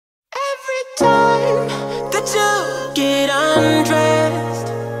undressed.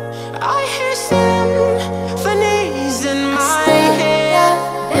 I hear symphonies in my head.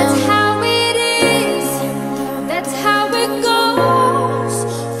 That's how it is, that's how it goes.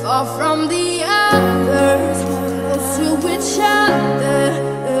 Far from the others, close to each other.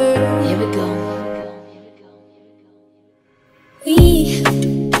 Here we go.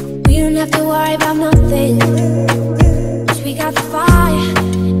 We don't have to worry about nothing, 'cause we got the fire,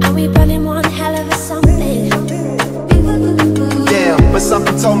 and we burning one hell of a something. Yeah, but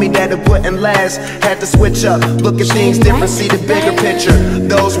something told me that it wouldn't last. Had to switch up, look at things different, see the bigger picture.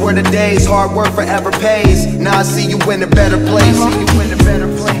 Those were the days, hard work forever pays. Now I see you in a better place.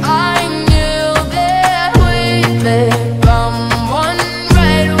 I knew that we'd become one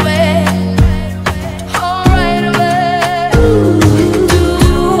right away. Oh, right away. Too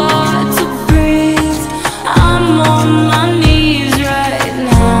hard to breathe, I'm on my knees right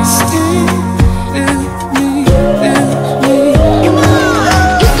now. Used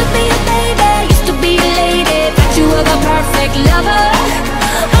to be a baby, used to be a lady, thought you were the perfect lover.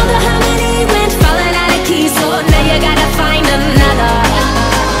 All the harmony went falling out of key, so now you gotta find another.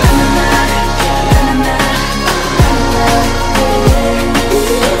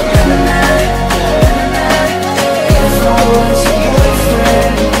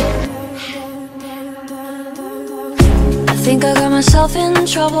 I think I got myself in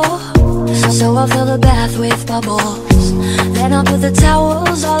trouble, so I'll fill the bath with bubbles. Then I'll put the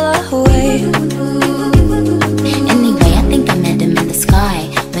towels all away. Anyway, I think I met him in the sky.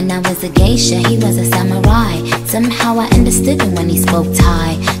 When I was a geisha, he was a samurai. Somehow I understood him when he spoke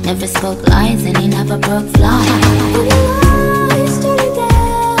Thai. Never spoke lies and he never broke flies.